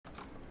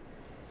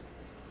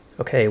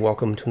Okay,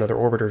 welcome to another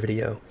orbiter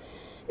video.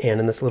 And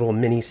in this little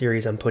mini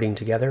series I'm putting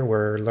together,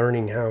 we're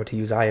learning how to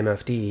use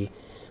IMFD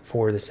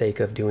for the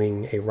sake of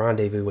doing a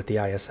rendezvous with the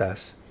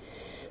ISS.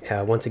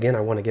 Once again,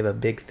 I want to give a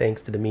big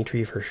thanks to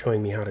Dimitri for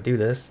showing me how to do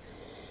this.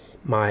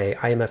 My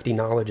IMFD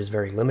knowledge is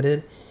very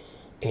limited,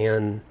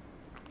 and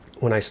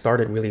when I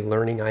started really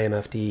learning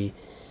IMFD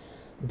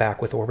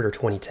back with Orbiter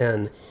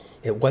 2010,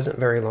 it wasn't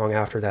very long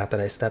after that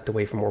I stepped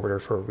away from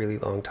Orbiter for a really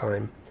long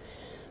time.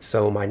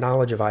 So my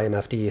knowledge of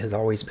IMFD has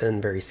always been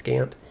very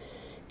scant,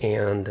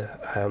 and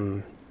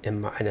I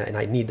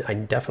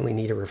definitely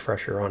need a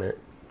refresher on it.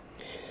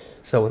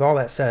 So with all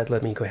that said,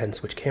 let me go ahead and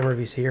switch camera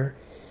views here.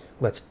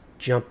 Let's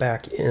jump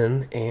back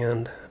in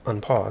and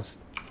unpause.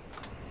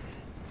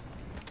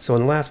 So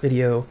in the last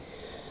video,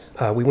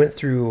 we went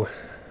through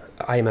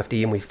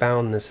IMFD and we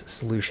found this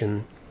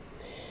solution.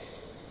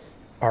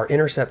 Our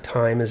intercept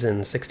time is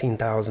in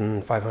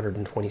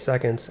 16,520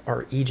 seconds.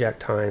 Our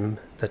eject time,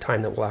 the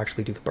time that we'll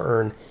actually do the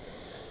burn,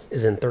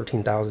 is in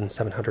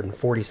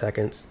 13,740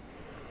 seconds.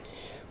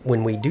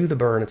 When we do the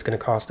burn, it's going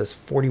to cost us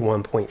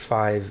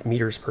 41.5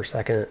 meters per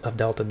second of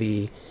delta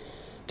V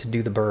to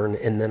do the burn,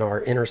 and then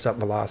our intercept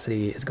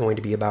velocity is going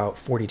to be about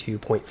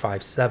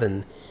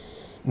 42.57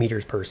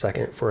 meters per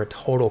second for a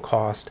total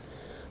cost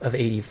of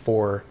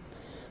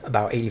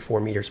about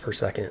 84 meters per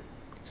second.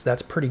 So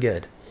that's pretty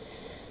good.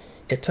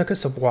 It took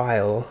us a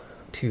while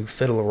to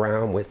fiddle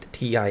around with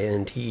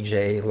TIN,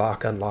 TJ,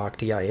 lock, unlock,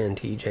 TIN,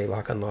 TJ,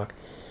 lock, unlock.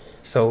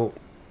 So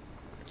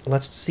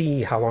let's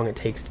see how long it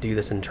takes to do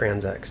this in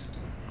TransX.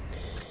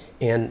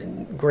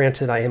 And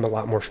granted, I am a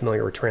lot more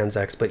familiar with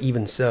TransX, but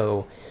even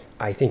so,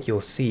 I think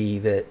you'll see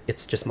that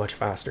it's just much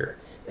faster.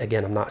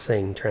 Again, I'm not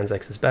saying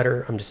TransX is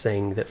better. I'm just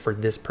saying that for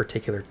this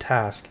particular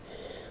task,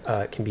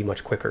 it can be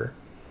much quicker.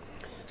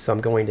 So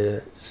I'm going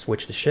to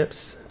switch to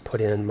ships, put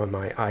in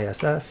my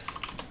ISS.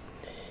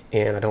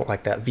 And I don't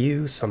like that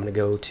view, so I'm going to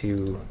go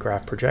to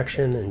graph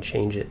projection and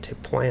change it to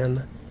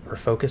plan, or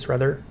focus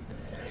rather.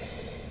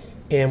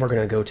 And we're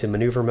going to go to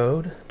maneuver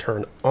mode,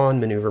 turn on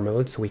maneuver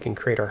mode so we can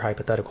create our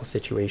hypothetical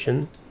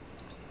situation.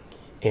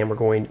 And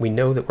we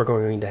know that we're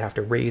going to have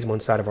to raise one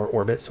side of our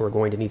orbit, so we're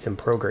going to need some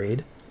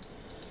prograde.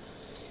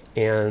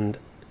 And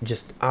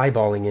just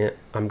eyeballing it,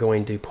 I'm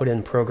going to put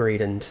in prograde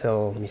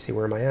until, let me see,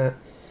 where am I at?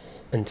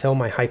 Until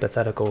my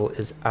hypothetical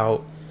is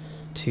out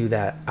to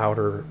that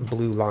outer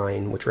blue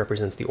line, which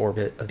represents the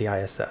orbit of the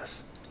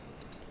ISS.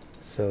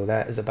 So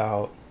that is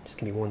about, just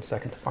give me 1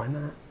 second to find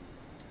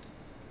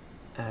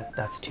that.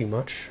 That's too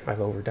much.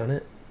 I've overdone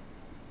it.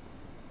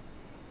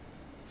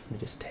 So let me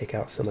just take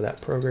out some of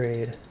that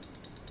prograde.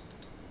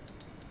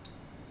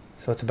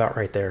 So it's about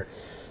right there.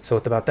 So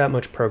with about that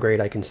much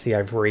prograde, I can see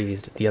I've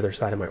raised the other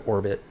side of my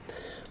orbit.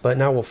 But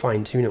now we'll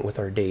fine tune it with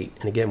our date.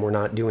 And again, we're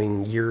not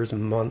doing years,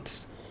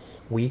 months,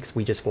 weeks.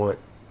 We just want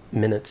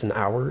minutes and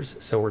hours.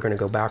 So we're going to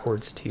go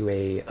backwards to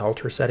a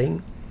ultra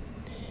setting,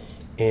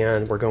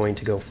 and we're going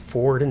to go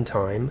forward in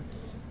time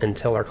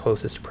until our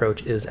closest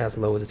approach is as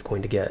low as it's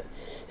going to get.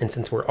 And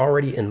since we're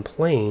already in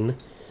plane,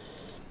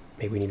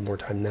 maybe we need more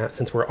time than that.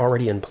 Since we're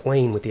already in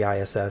plane with the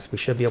ISS, we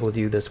should be able to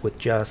do this with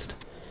just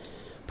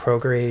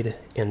prograde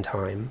and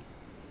time.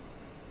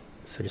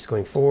 So just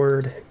going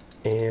forward,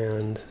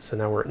 and so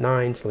now we're at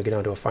 9, so we get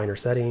down to a finer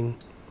setting.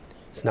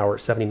 So now we're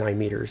at 79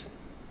 meters.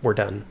 We're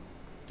done.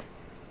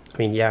 I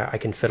mean, yeah, I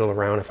can fiddle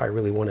around if I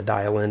really want to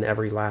dial in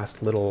every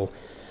last little,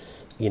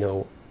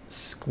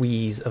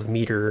 squeeze of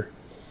meter,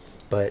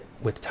 but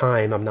with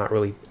time, I'm not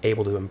really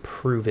able to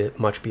improve it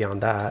much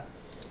beyond that.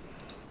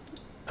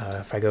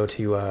 If I go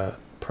to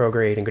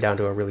prograde and go down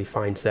to a really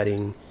fine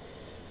setting,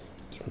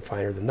 even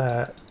finer than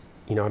that,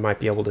 I might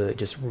be able to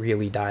just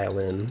really dial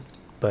in.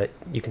 But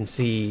you can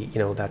see,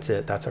 that's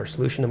it. That's our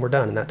solution, and we're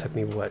done. And that took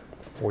me, what,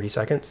 40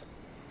 seconds?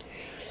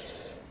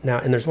 Now,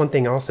 and there's one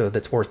thing also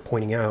that's worth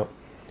pointing out.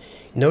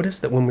 Notice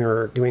that when we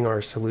were doing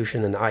our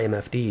solution in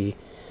IMFD,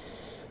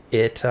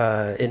 it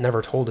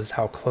never told us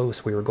how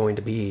close we were going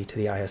to be to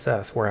the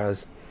ISS,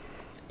 whereas,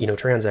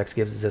 TransX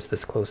gives us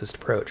this closest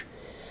approach.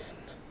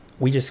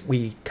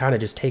 We kind of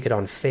just take it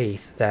on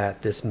faith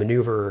that this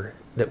maneuver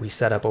that we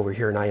set up over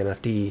here in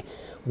IMFD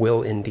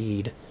will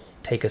indeed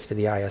take us to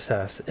the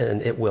ISS,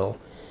 and it will.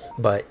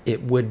 But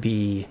it would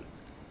be,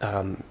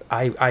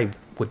 I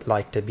would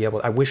like to be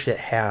able, I wish it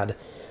had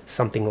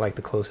something like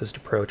the closest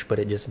approach, but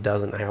it just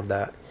doesn't have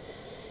that.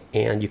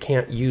 And you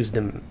can't use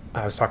them.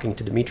 I was talking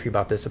to Dimitri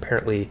about this.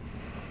 Apparently,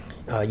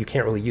 you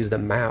can't really use the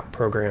map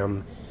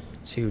program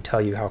to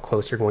tell you how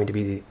close you're going to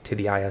be to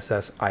the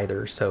ISS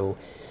either. So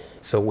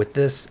with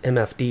this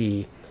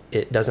MFD,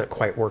 it doesn't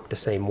quite work the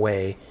same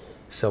way.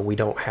 So we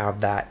don't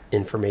have that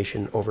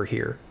information over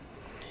here.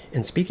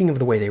 And speaking of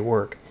the way they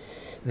work,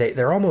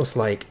 they're almost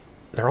like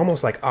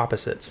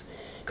opposites.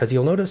 Because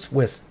you'll notice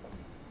with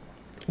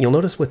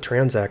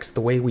TransX, the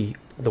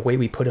way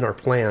we put in our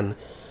plan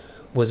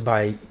was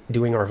by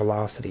doing our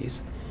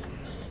velocities.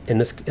 In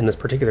this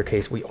particular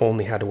case, we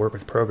only had to work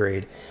with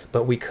prograde,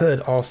 but we could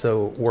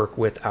also work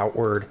with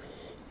outward,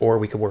 or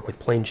we could work with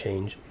plane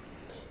change.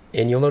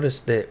 And you'll notice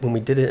that when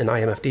we did it in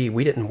IMFD,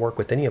 we didn't work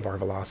with any of our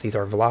velocities.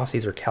 Our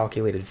velocities are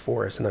calculated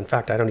for us. And in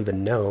fact, I don't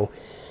even know,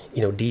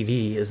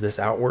 dv, is this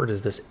outward?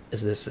 Is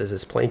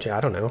this plane change? I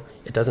don't know.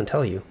 It doesn't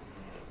tell you.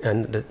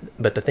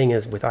 But the thing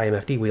is, with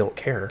IMFD, we don't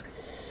care.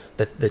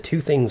 The two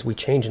things we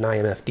change in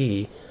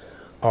IMFD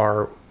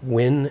are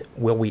when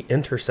will we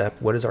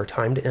intercept, what is our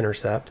time to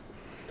intercept,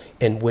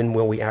 and when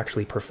will we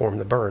actually perform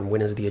the burn,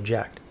 when is the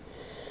eject.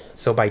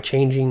 So by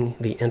changing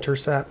the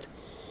intercept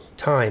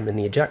time and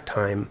the eject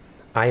time,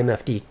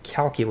 IMFD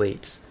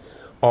calculates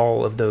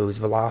all of those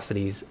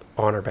velocities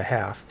on our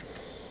behalf.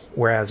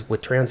 Whereas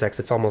with Transx,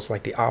 it's almost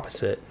like the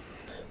opposite.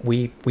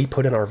 We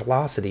put in our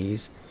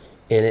velocities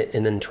in it,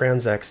 and then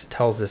Transx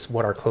tells us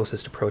what our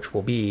closest approach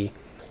will be,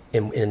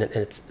 and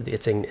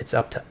it's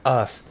up to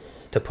us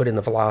to put in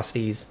the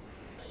velocities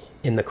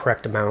in the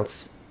correct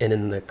amounts and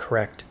in the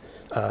correct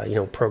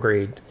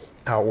prograde,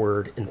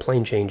 outward, and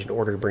plane change in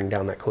order to bring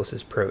down that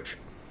closest approach.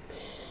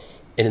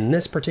 And in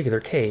this particular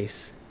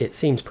case, it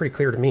seems pretty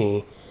clear to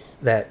me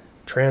that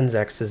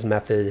Transx's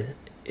method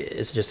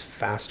is just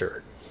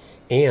faster,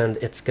 and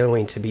it's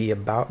going to be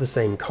about the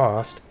same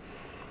cost.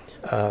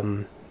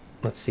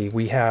 Let's see,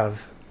 we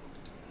have,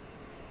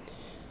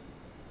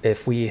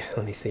 let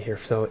me see here.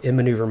 So in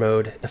maneuver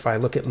mode, if I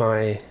look at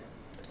my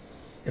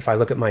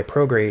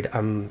prograde,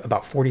 I'm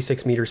about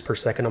 46 meters per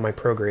second on my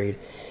prograde,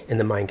 and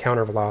then my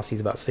encounter velocity is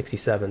about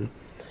 67.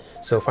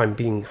 So if I'm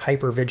being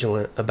hyper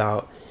vigilant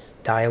about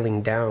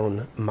dialing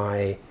down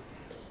my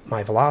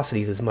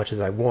velocities as much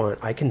as I want,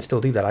 I can still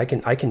do that. I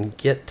can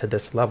get to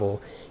this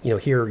level.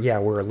 Here, yeah,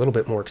 we're a little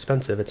bit more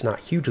expensive. It's not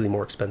hugely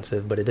more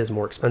expensive, but it is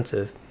more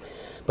expensive.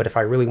 But if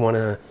I really want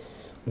to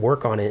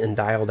work on it and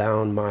dial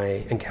down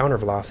my encounter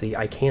velocity,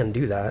 I can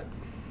do that.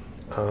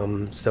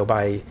 So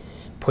by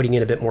putting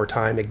in a bit more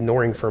time,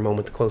 ignoring for a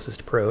moment the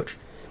closest approach,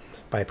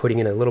 by putting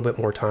in a little bit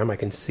more time, I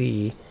can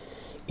see,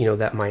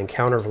 that my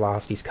encounter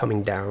velocity is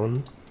coming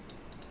down.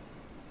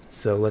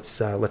 So let's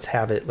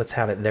have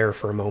it there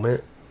for a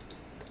moment,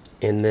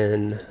 and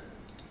then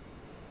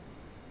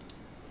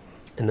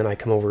I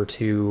come over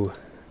to,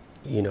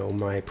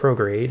 my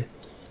prograde,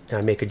 and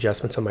I make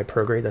adjustments on my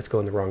prograde. That's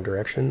going the wrong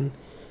direction.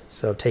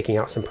 So taking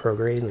out some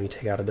prograde, let me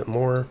take out a bit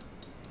more.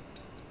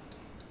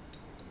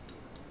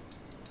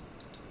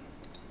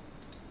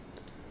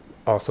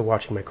 Also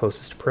watching my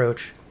closest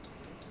approach.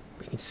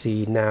 You can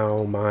see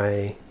now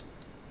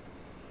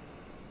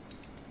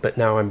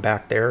now I'm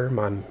back there.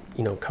 I'm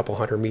a couple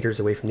hundred meters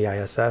away from the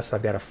ISS.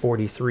 I've got a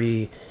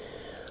 43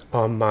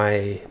 on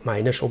my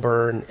initial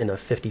burn and a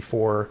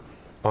 54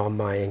 on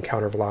my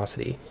encounter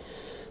velocity.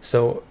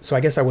 So I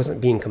guess I wasn't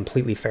being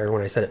completely fair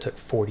when I said it took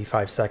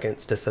 45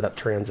 seconds to set up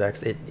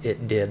Transx.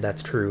 It did,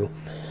 that's true,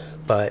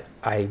 but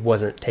I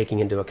wasn't taking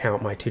into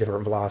account my two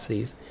different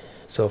velocities.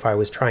 So if I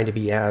was trying to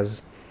be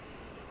as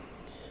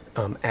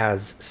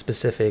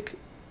specific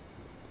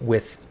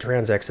with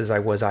Transx as I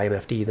was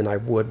IMFD, then I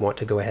would want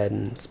to go ahead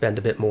and spend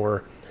a bit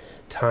more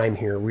time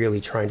here really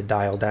trying to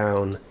dial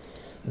down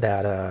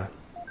that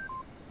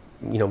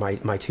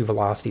my two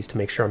velocities to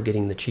make sure I'm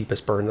getting the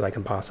cheapest burn that I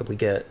can possibly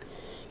get.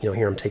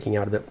 Here I'm taking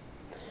out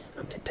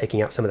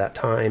some of that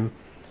time.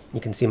 You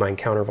can see my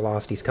encounter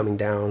velocities coming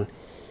down.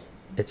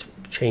 It's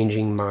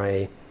changing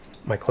my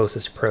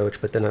closest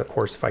approach, but then of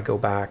course if I go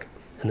back,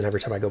 and then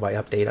every time I go by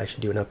update, I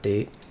should do an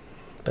update.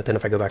 But then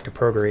if I go back to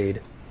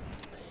prograde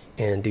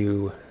and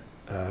do,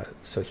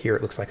 so here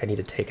it looks like I need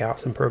to take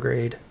out some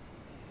prograde,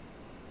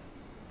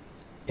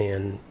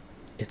 and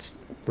it's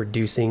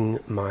reducing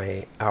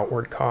my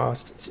outward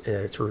cost.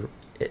 It's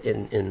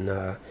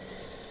in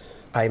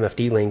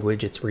IMFD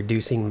language, it's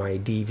reducing my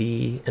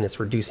DV and it's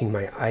reducing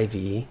my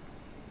IV.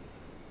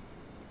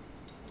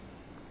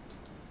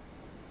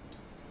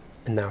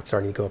 And now it's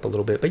starting to go up a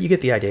little bit, but you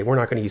get the idea. We're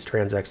not going to use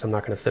Transx, so I'm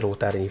not going to fiddle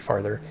with that any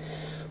farther.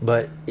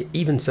 But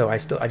even so, I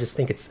just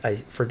think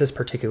for this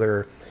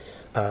particular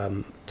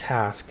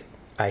task,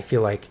 I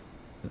feel like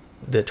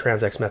the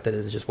Transx method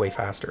is just way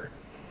faster.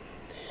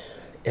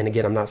 And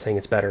again, I'm not saying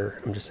it's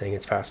better, I'm just saying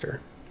it's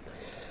faster.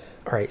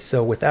 All right,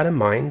 so with that in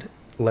mind,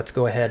 let's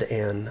go ahead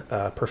and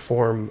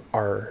perform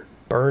our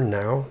burn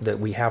now that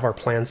we have our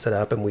plan set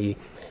up, and we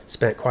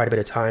spent quite a bit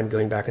of time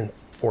going back and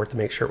forth to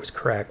make sure it was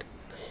correct.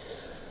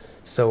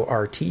 So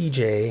our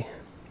TJ,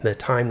 the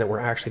time that we're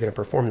actually going to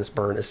perform this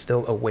burn, is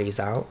still a ways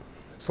out.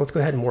 So let's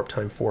go ahead and warp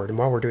time forward. And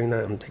while we're doing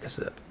that, I'm going to take a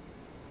sip.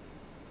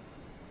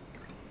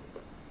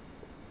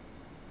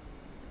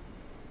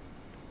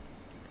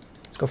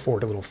 Let's go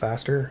forward a little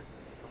faster.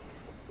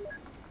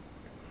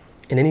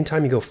 And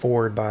anytime you go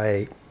forward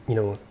by,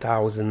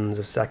 thousands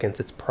of seconds,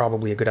 it's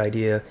probably a good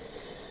idea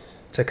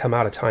to come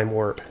out of time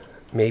warp,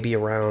 maybe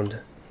around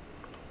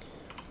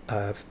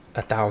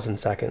 1,000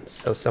 seconds.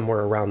 So somewhere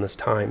around this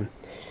time.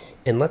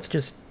 And let's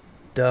just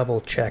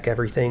double check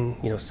everything,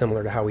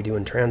 similar to how we do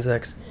in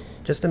Transx,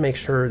 just to make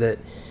sure that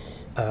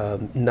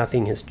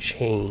nothing has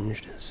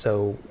changed.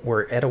 So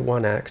we're at a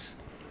 1x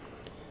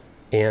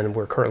and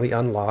we're currently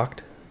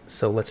unlocked.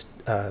 So let's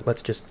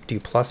just do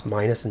plus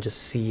minus and just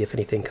see if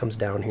anything comes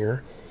down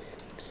here.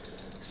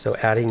 So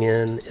adding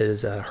in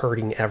is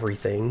hurting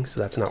everything,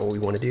 so that's not what we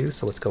want to do.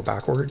 So let's go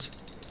backwards.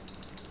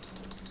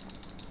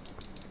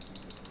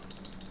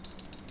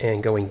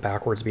 And going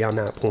backwards beyond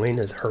that point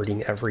is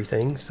hurting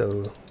everything,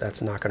 so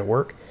that's not going to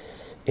work.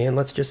 And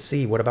let's just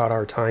see, what about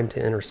our time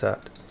to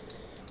intercept?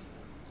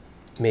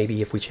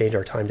 Maybe if we change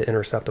our time to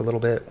intercept a little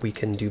bit, we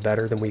can do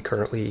better than we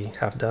currently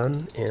have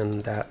done,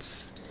 and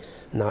that's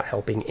not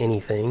helping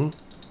anything.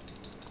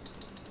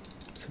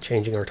 So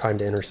changing our time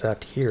to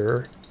intercept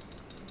here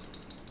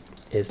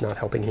is not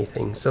helping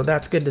anything. So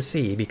that's good to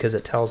see, because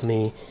it tells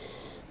me,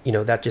 you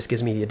know, that just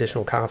gives me the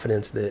additional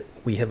confidence that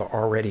we have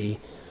already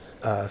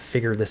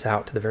figured this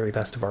out to the very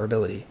best of our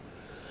ability.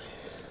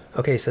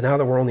 Okay, so now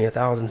that we're only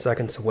 1,000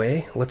 seconds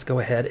away, let's go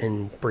ahead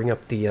and bring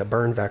up the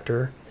burn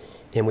vector,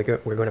 and we're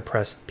going to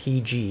press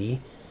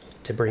PG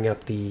to bring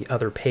up the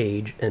other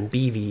page and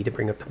BV to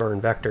bring up the burn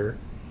vector.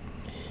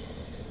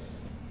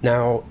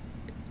 Now,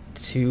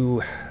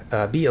 to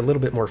be a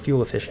little bit more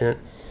fuel efficient,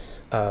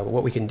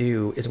 what we can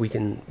do is we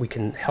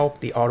can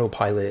help the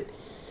autopilot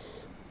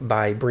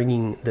by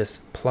bringing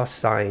this plus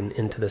sign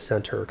into the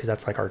center, because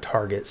that's like our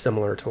target,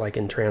 similar to like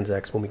in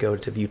TransX when we go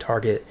to view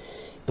target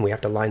and we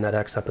have to line that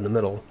X up in the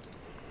middle.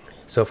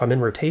 So if I'm in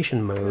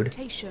rotation mode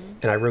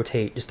and I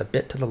rotate just a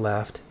bit to the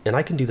left, and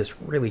I can do this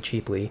really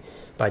cheaply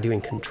by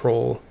doing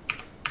control,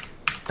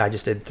 I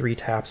just did 3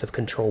 taps of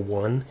control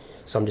 1,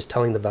 so I'm just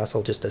telling the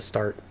vessel just to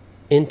start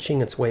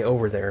inching its way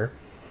over there.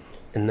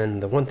 And then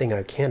the one thing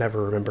I can't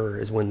ever remember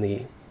is when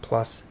the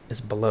plus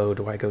is below,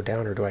 do I go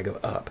down or do I go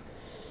up?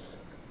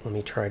 Let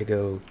me try to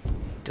go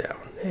down.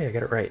 Hey, I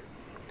got it right.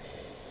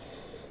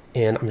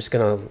 And I'm just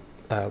going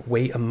to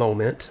wait a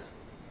moment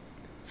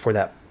for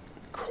that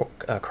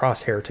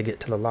crosshair to get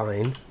to the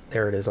line.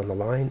 There it is on the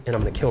line, and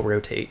I'm going to kill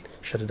rotate.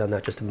 Should have done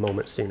that just a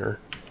moment sooner.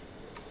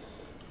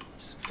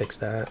 Just fix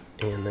that,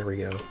 and there we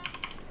go.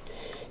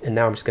 And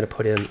now I'm just going to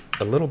put in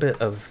a little bit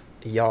of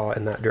yaw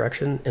in that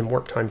direction and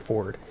warp time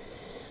forward.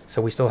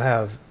 So we still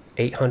have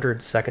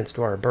 800 seconds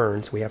to our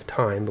burn, so we have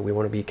time, but we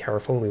want to be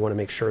careful. We want to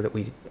make sure that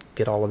we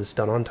get all of this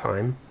done on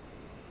time.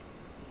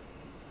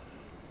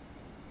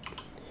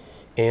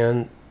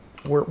 And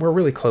we're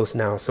really close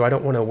now, so I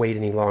don't want to wait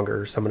any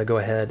longer. So I'm going to go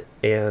ahead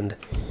and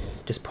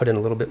just put in a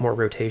little bit more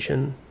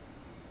rotation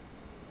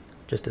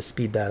just to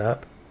speed that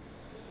up,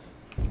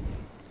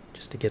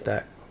 just to get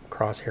that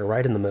crosshair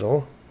right in the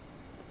middle.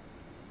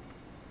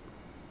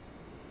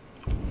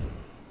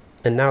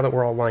 And now that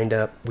we're all lined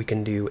up, we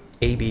can do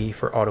AB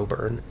for auto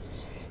burn.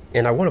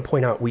 And I want to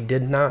point out, we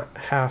did not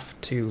have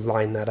to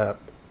line that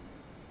up.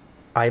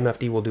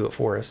 IMFD will do it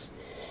for us.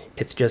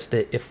 It's just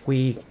that if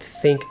we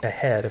think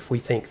ahead, if we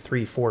think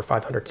 300, 400,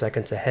 500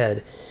 seconds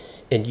ahead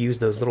and use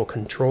those little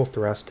control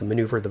thrusts to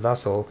maneuver the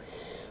vessel,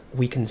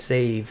 we can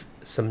save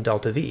some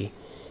delta V.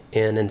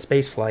 And in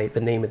spaceflight,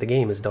 the name of the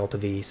game is delta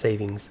V,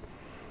 savings.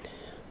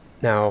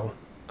 Now,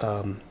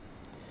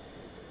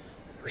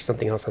 there's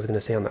something else I was going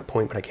to say on that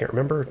point, but I can't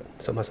remember,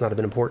 so it must not have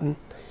been important.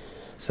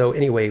 So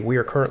anyway, we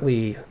are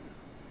currently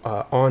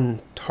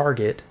on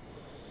target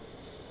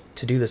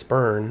to do this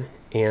burn,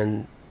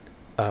 and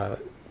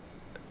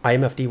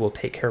IMFD will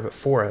take care of it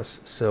for us.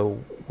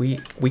 So we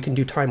can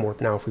do time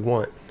warp now if we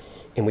want,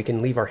 and we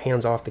can leave our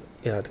hands off the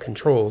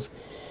controls,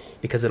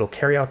 because it'll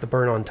carry out the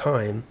burn on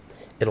time,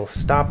 it'll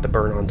stop the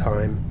burn on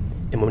time,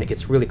 and when it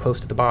gets really close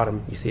to the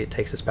bottom, you see it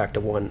takes us back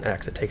to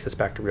 1x, it takes us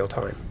back to real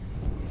time.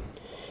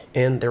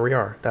 And there we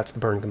are, that's the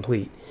burn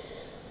complete.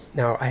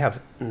 Now I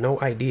have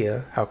no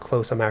idea how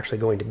close I'm actually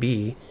going to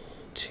be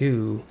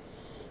to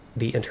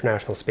the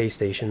International Space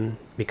Station,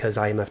 because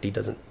IMFD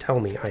doesn't tell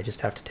me. I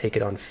just have to take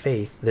it on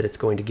faith that it's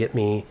going to get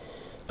me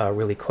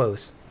really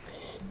close.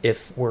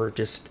 If we're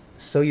just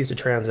so used to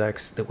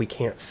TransX that we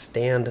can't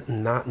stand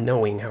not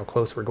knowing how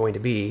close we're going to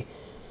be,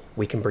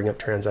 we can bring up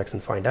TransX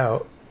and find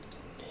out,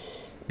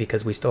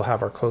 because we still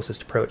have our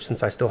closest approach.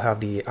 Since I still have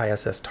the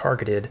ISS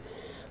targeted,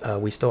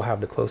 we still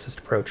have the closest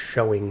approach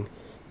showing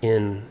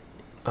in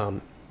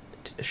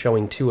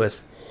showing to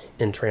us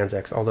in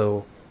TransX,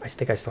 although I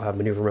think I still have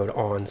maneuver mode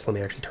on, so let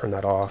me actually turn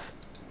that off.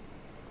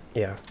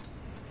 Yeah.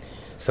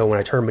 So when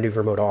I turn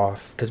maneuver mode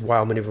off, because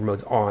while maneuver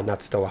mode's on,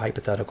 that's still a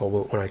hypothetical,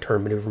 but when I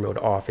turn maneuver mode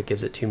off, it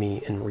gives it to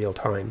me in real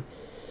time.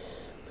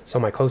 So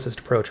my closest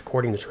approach,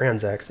 according to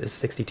TransX, is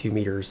 62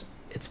 meters.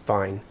 It's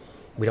fine.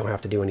 We don't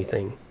have to do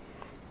anything.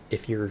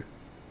 If you're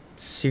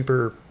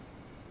super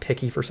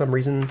picky for some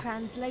reason,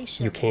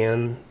 you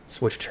can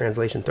switch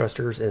translation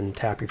thrusters and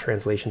tap your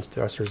translation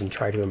thrusters and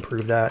try to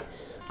improve that.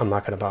 I'm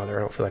not going to bother.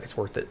 I don't feel like it's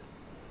worth it.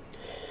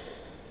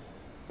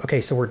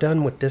 Okay, so we're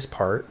done with this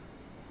part.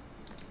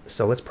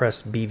 So let's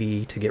press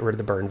BV to get rid of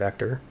the burn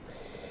vector.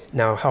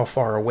 Now, how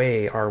far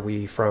away are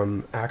we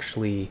from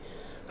actually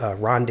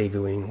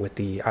rendezvousing with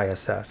the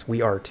ISS?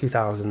 We are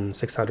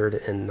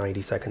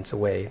 2,690 seconds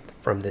away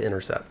from the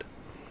intercept.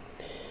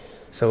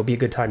 So it'd be a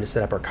good time to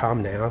set up our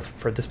comm nav.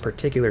 For this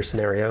particular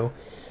scenario,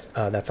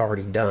 that's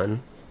already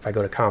done. If I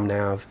go to comm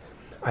nav,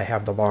 I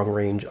have the long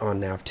range on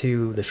nav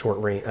 2, the short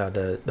range,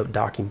 the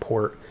docking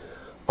port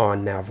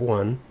on nav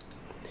 1.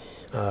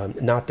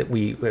 Not that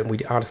we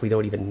honestly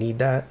don't even need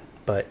that,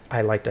 but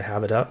I like to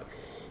have it up.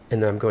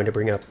 And then I'm going to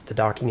bring up the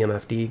docking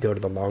MFD, go to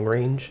the long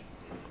range,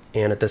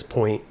 and at this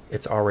point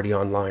it's already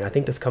online. I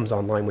think this comes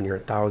online when you're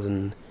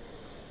 1,000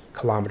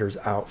 kilometers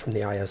out from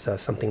the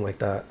ISS, something like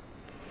that.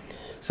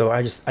 So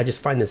I just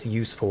find this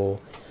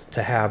useful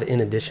to have in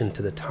addition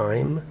to the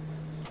time.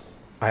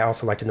 I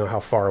also like to know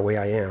how far away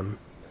I am.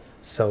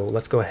 So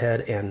let's go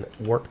ahead and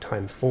warp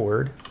time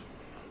forward.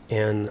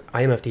 And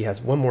IMFD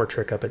has one more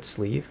trick up its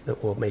sleeve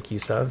that we'll make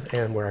use of,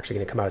 and we're actually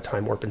going to come out of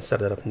time warp and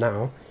set it up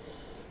now.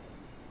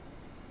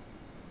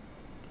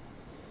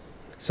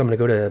 So I'm going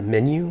to go to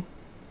menu,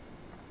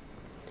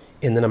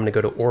 and then I'm going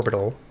to go to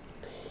orbital.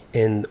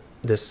 And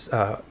this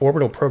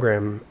orbital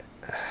program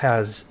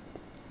has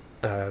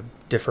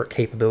different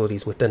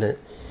capabilities within it.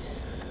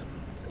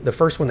 The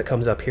first one that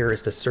comes up here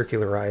is to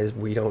circularize.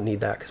 We don't need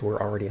that because we're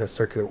already in a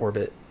circular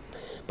orbit.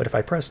 But if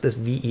I press this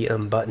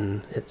VEM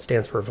button, it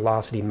stands for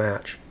velocity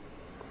match.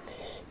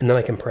 And then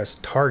I can press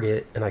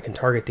target, and I can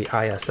target the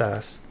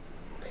ISS.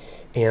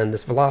 And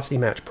this velocity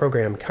match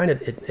program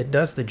it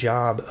does the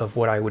job of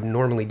what I would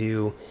normally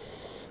do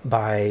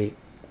by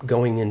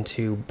going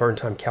into burn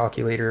time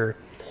calculator,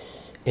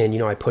 and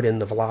I put in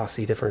the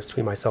velocity difference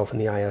between myself and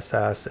the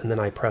ISS, and then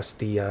I press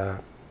the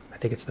I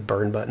think it's the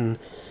burn button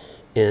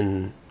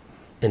in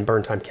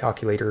burn time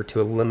calculator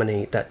to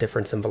eliminate that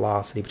difference in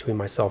velocity between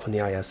myself and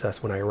the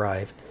ISS when I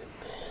arrive.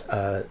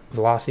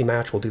 Velocity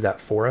match will do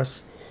that for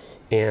us,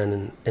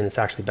 and it's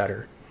actually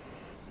better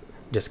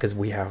just because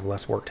we have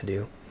less work to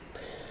do.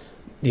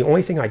 The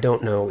only thing I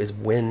don't know is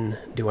when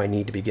do I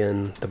need to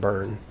begin the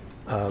burn.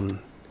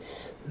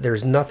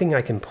 There's nothing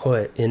I can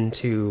put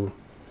into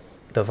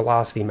the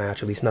velocity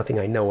match, at least nothing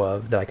I know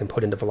of that I can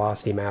put into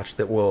velocity match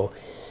that will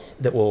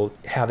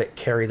have it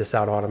carry this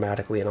out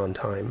automatically and on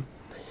time.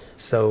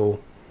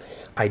 So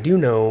I do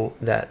know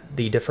that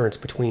the difference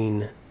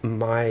between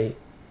my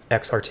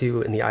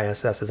XR2 and the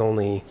ISS is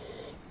only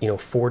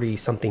 40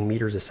 something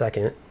meters a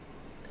second.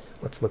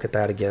 Let's look at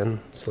that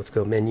again. So let's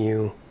go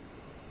menu,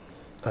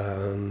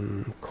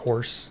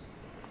 course.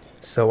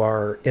 So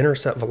our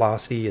intercept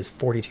velocity is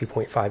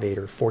 42.58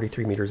 or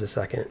 43 meters a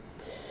second.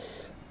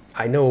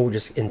 I know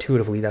just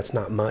intuitively that's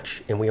not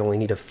much, and we only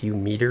need a few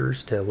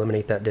meters to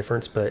eliminate that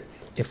difference, but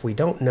if we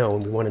don't know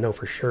and we want to know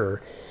for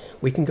sure,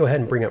 we can go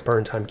ahead and bring up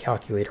burn time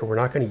calculator. We're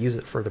not going to use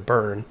it for the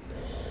burn,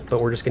 but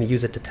we're just going to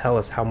use it to tell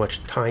us how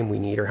much time we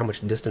need or how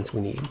much distance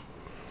we need.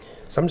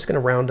 So I'm just going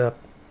to round up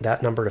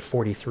that number to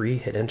 43,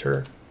 hit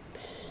enter.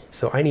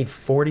 So I need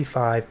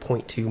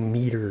 45.2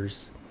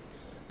 meters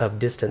of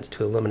distance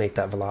to eliminate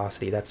that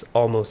velocity. That's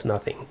almost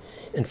nothing.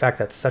 In fact,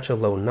 that's such a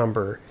low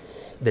number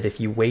that if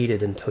you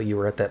waited until you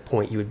were at that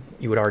point, you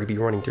would already be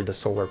running through the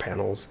solar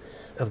panels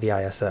of the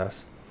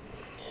ISS.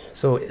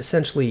 So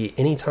essentially,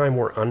 anytime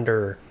we're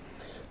under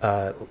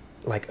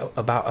like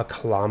about a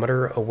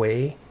kilometer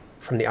away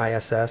from the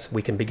ISS,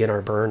 we can begin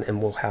our burn,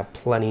 and we'll have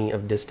plenty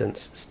of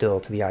distance still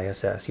to the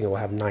ISS. We'll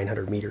have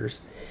 900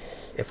 meters.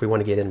 If we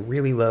want to get in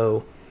really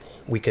low,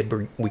 we could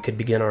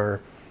begin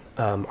our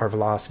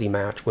velocity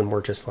match when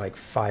we're just like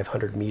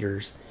 500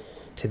 meters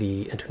to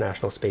the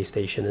International Space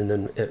Station, and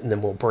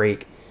then we'll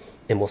break,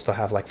 and we'll still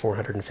have like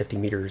 450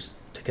 meters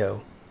to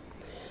go.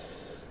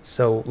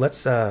 So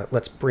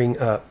let's bring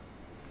up,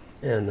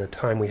 and the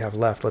time we have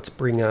left, let's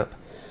bring up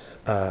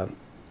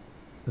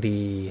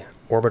the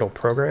orbital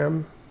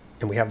program,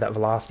 and we have that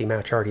velocity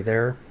match already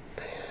there.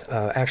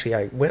 Actually,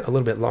 I went a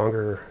little bit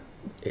longer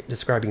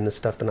describing this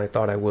stuff than I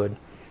thought I would.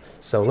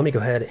 So let me go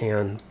ahead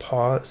and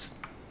pause,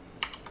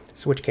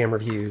 switch camera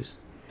views,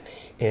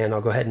 and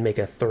I'll go ahead and make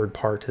a third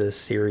part to this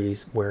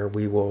series where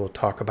we will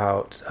talk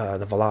about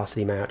the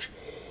velocity match,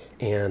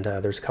 and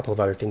there's a couple of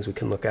other things we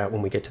can look at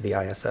when we get to the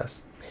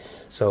ISS.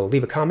 So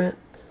leave a comment,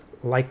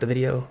 like the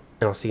video,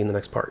 and I'll see you in the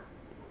next part.